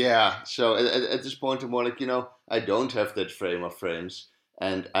 yeah. So at this point, I'm more like, I don't have that frame of frames,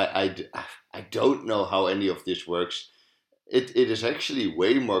 and I don't know how any of this works. It is actually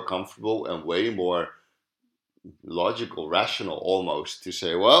way more comfortable and way more logical, rational, almost, to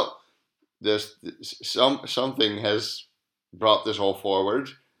say, well, there's something has brought this all forward.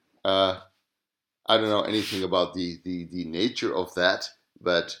 I don't know anything about the nature of that,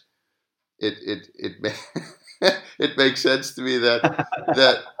 but it it makes sense to me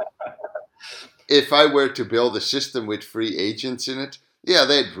that if I were to build a system with free agents in it, yeah,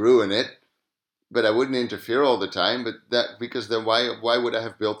 they'd ruin it, but I wouldn't interfere all the time. But because then why would I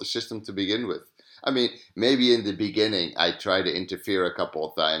have built the system to begin with? I mean, maybe in the beginning I try to interfere a couple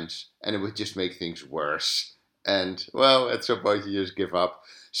of times, and it would just make things worse. And well, at some point you just give up.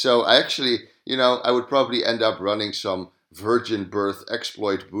 So I actually, I would probably end up running some virgin birth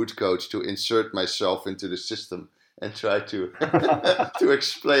exploit boot code to insert myself into the system and try to to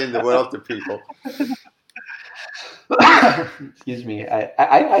explain the world to people. Excuse me.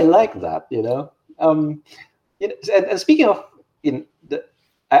 I like that. And speaking of in the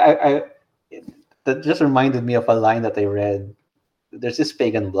I that just reminded me of a line that I read. There's this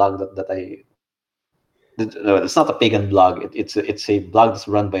pagan blog that I no, it's not a pagan blog. It's a blog that's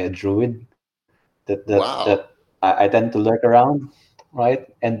run by a druid Wow. that I tend to lurk around, right?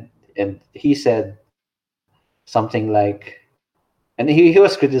 And he said something like, and he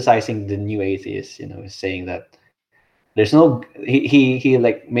was criticizing the new atheists, saying that There's no he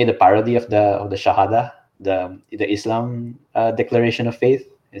like made a parody of the Shahada, the Islam declaration of faith.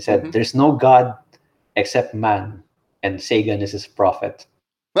 He said, Mhm. "There's no God except man, and Sagan is his prophet."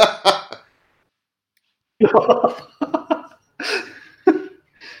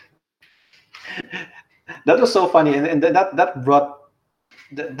 That was so funny, and that brought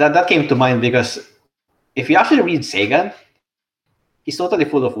that came to mind because if you actually read Sagan, he's totally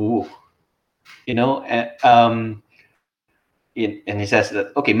full of woo, you know. And he says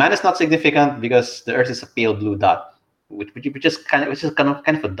that okay, man is not significant because the Earth is a pale blue dot, which is kind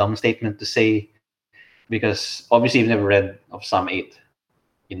of a dumb statement to say because obviously you've never read of Psalm 8,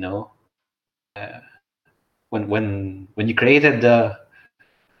 you know. Uh, when you created the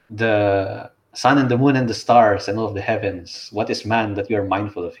sun and the moon and the stars and all of the heavens, what is man that you are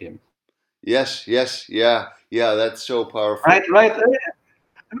mindful of him? Yes, yeah. That's so powerful. Right. Like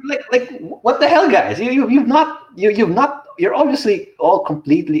what the hell, guys? You've not you're obviously all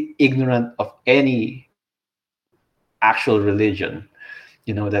completely ignorant of any actual religion.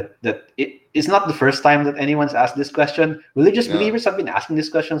 You know it's not the first time that anyone's asked this question. Religious No. believers have been asking these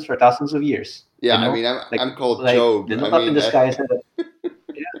questions for thousands of years. Yeah, you know? I mean, I'm called like, Job. They I look up in mean, the sky and say,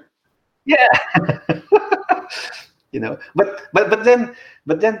 yeah. You know, but then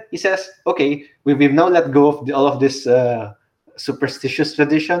he says, okay, we've now let go of all of this superstitious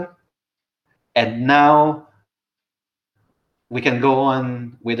tradition, and now we can go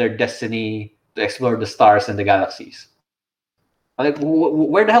on with our destiny to explore the stars and the galaxies. Like,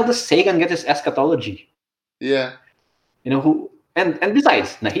 where the hell does Sagan get his eschatology? yeah. You know who? And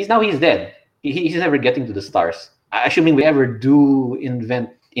besides, now he's dead. He's never getting to the stars. Assuming we ever do invent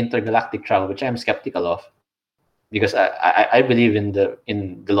intergalactic travel, which I'm skeptical of, because I believe in the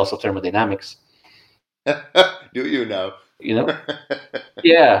laws of thermodynamics. Do you now? You know?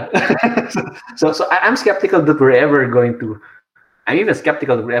 Yeah. so I'm skeptical that we're ever going to. I'm even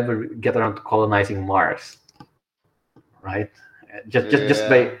skeptical that we ever get around to colonizing Mars. Right? Just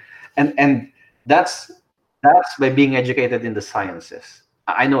by and that's by being educated in the sciences.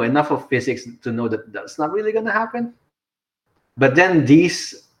 I know enough of physics to know that that's not really going to happen. But then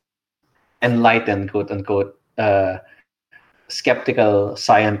these enlightened, quote unquote, skeptical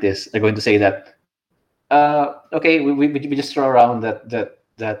scientists are going to say that, okay, we just throw around that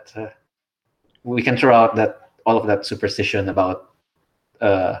we can throw out that all of that superstition about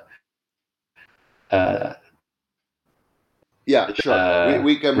yeah, sure.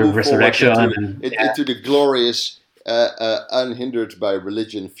 We can move forward resurrection into the glorious, unhindered by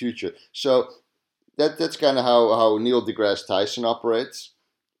religion future. So that's kind of how Neil deGrasse Tyson operates,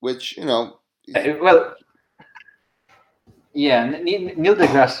 which well, yeah, Neil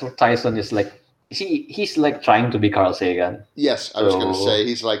deGrasse Tyson is like he's like trying to be Carl Sagan. Yes, I was going to say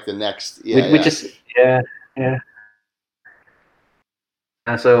he's like the next. Which is yeah.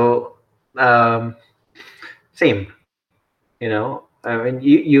 And so same, you know. I mean,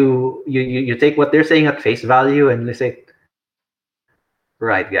 you take what they're saying at face value and you say,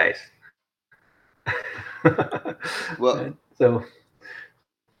 right, guys. Well, so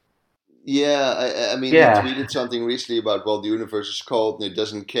yeah, I mean, yeah. he tweeted something recently about, well, the universe is cold and it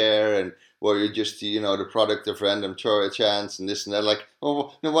doesn't care, and well, you're just the product of random chance and this and that. Like,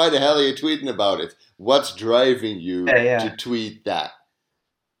 oh, now why the hell are you tweeting about it? What's driving you to tweet that?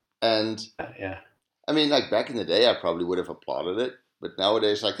 And I mean, like back in the day, I probably would have applauded it, but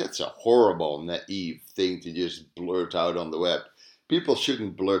nowadays, like that's a horrible, naive thing to just blurt out on the web. People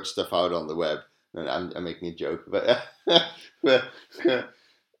shouldn't blurt stuff out on the web. And I'm making a joke, but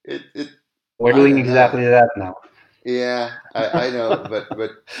we're doing exactly that now. Yeah, I know, but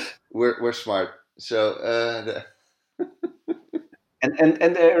we're smart. So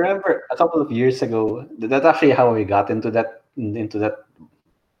and I remember a couple of years ago, that's actually how we got into that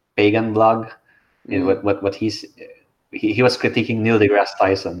pagan blog. What he was critiquing Neil deGrasse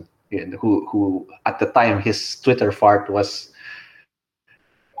Tyson, who at the time his Twitter fart was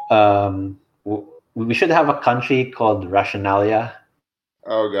we should have a country called Rationalia.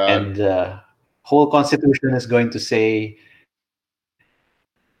 Oh God! And the whole constitution is going to say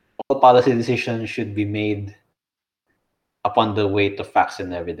all policy decisions should be made upon the weight of facts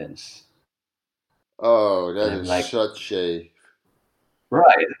and evidence. Oh, that is like, such a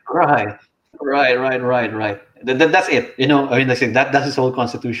right. That's it. You know, I mean, like that's his whole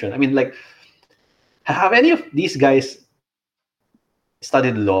constitution. I mean, like, have any of these guys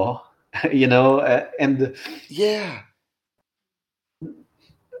studied law? You know, and yeah,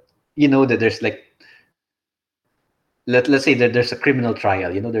 you know that there's like let's say that there's a criminal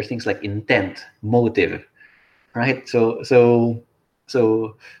trial. You know, there's things like intent, motive, right? So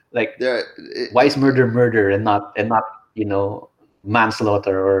like, why is murder and not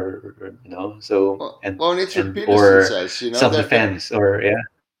manslaughter or so and it's what and Peterson or says. self-defense or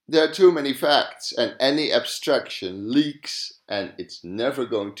there are too many facts, and any abstraction leaks, and it's never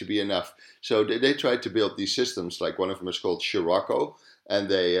going to be enough. So they tried to build these systems. Like one of them is called Scirocco,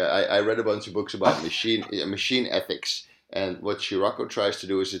 and I read a bunch of books about machine ethics. And what Scirocco tries to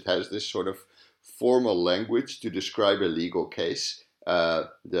do is it has this sort of formal language to describe a legal case,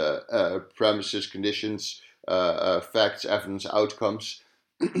 the premises, conditions, facts, evidence, outcomes,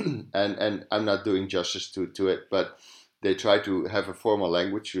 and I'm not doing justice to it, but they try to have a formal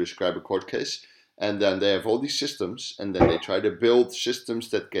language to describe a court case, and then they have all these systems, and then they try to build systems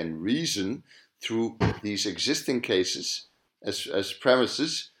that can reason through these existing cases as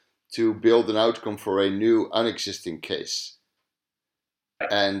premises to build an outcome for a new unexisting case.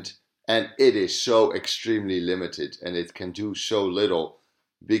 And it is so extremely limited, and it can do so little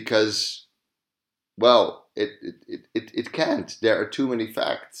because, well, it can't. There are too many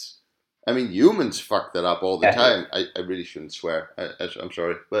facts. I mean, humans fuck that up all the time. I really shouldn't swear. I'm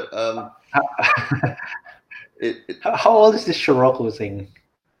sorry, but how old is this Scirocco thing?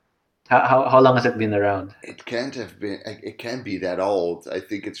 How long has it been around? It can't have been. It can't be that old. I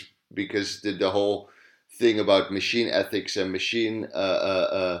think it's because the whole thing about machine ethics and machine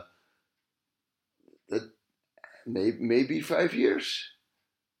maybe 5 years.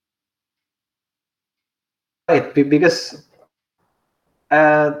 Right, because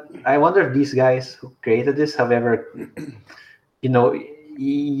I wonder if these guys who created this have ever, you know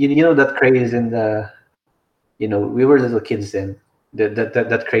that craze in the, we were little kids then.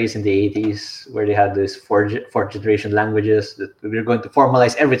 That craze in the 80s where they had these fourth generation languages that we're going to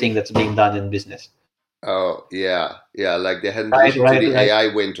formalize everything that's being done in business. Oh yeah, like they hadn't listened to the AI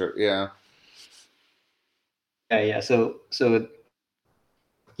winter, yeah. So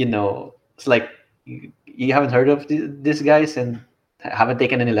it's like you haven't heard of these guys and haven't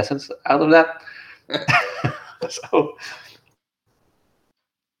taken any lessons out of that. So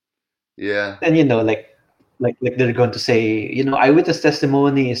yeah, and like they're going to say, eyewitness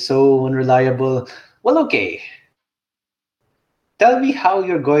testimony is so unreliable. Well, okay. Tell me how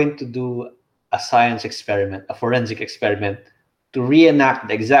you're going to do a science experiment, a forensic experiment, to reenact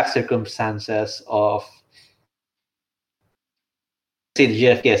the exact circumstances of, say, the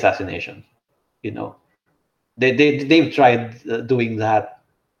JFK assassination. They've tried doing that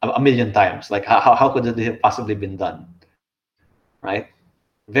a million times. Like how could it have possibly been done? Right?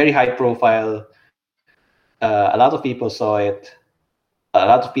 Very high profile. A lot of people saw it. A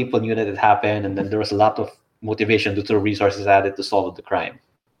lot of people knew that it happened, and then there was a lot of motivation to throw resources at it to solve the crime,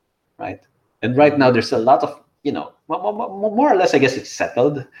 right? And right now, there's a lot of, more or less, I guess it's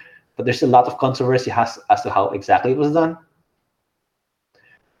settled, but there's a lot of controversy as to how exactly it was done.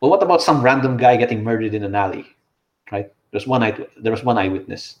 Well, what about some random guy getting murdered in an alley, right? There was one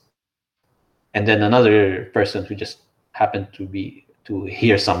eyewitness, and then another person who just happened to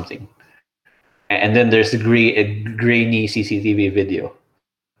hear something. And then there's a grainy CCTV video.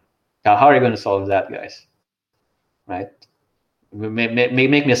 Now, how are you going to solve that, guys? Right? Make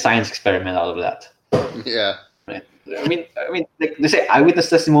me a science experiment out of that. Yeah. Right. I mean, like they say, eyewitness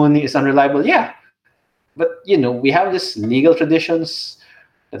testimony is unreliable. Yeah, but we have these legal traditions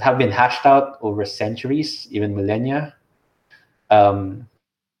that have been hashed out over centuries, even millennia.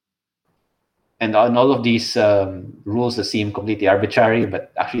 And on all of these rules that seem completely arbitrary,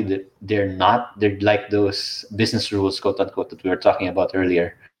 but actually they're not. They're like those business rules, quote unquote, that we were talking about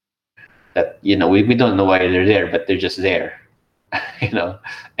earlier. That we don't know why they're there, but they're just there.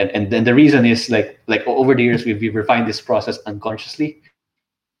 And then the reason is like over the years we've refined this process unconsciously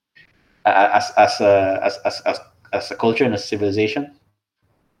as a culture and a civilization.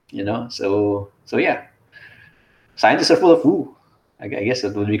 So yeah, scientists are full of woo. I guess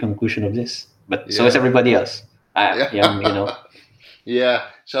that would be the conclusion of this. But so is everybody else. Yeah.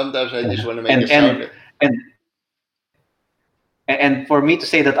 Sometimes I just want to make a sound. And for me to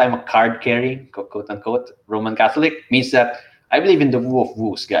say that I'm a card-carrying, quote unquote, Roman Catholic means that I believe in the woo of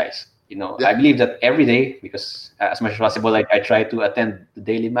woos, guys. I believe that every day, because as much as possible, I try to attend the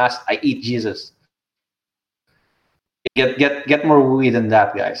daily mass. I eat Jesus. Get more wooey than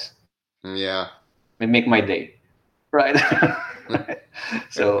that, guys. Yeah. Make my day, right?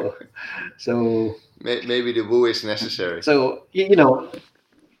 So maybe the woo is necessary. So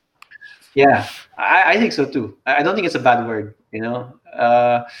yeah, I think so too. I don't think it's a bad word.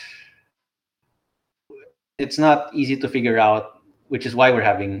 It's not easy to figure out, which is why we're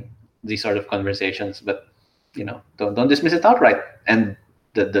having these sort of conversations. But don't dismiss it outright. And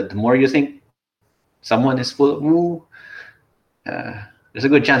the more you think someone is full of woo, there's a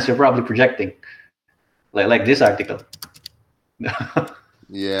good chance you're probably projecting, like this article.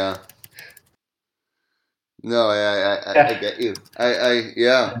 Yeah. No, I Yeah. get you.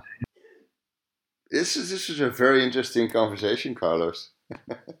 Yeah. This is a very interesting conversation, Carlos.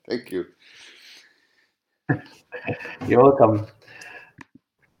 Thank you. You're welcome.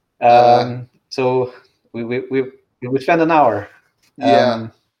 Uh, So we spent an hour. yeah,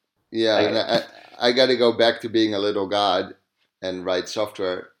 Um, yeah, and I, I got to go back to being a little god and write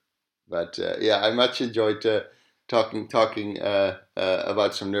software. But yeah, I much enjoyed talking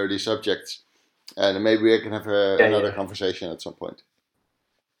about some nerdy subjects, and maybe we can have yeah, another yeah. conversation at some point.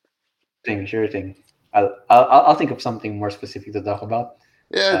 Sure thing. I'll think of something more specific to talk about.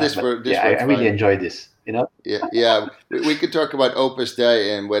 Yeah, But this yeah, worked I really fine. enjoyed this. You know. Yeah, yeah, we could talk about Opus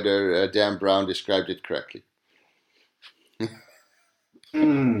Dei and whether Dan Brown described it correctly.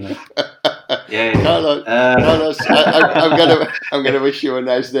 Mm, yeah, yeah. Carlos, Uh, Carlos, I'm gonna wish you a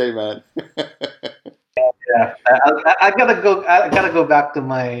nice day, man. yeah. I gotta go. I gotta go back to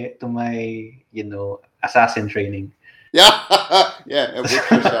my assassin training. Yeah, yeah, and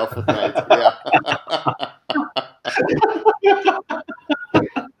whip yourself at night. Yeah.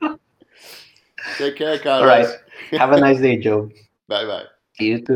 Take care, All right. Carlos. Have a nice day, Joe. Bye bye. You too.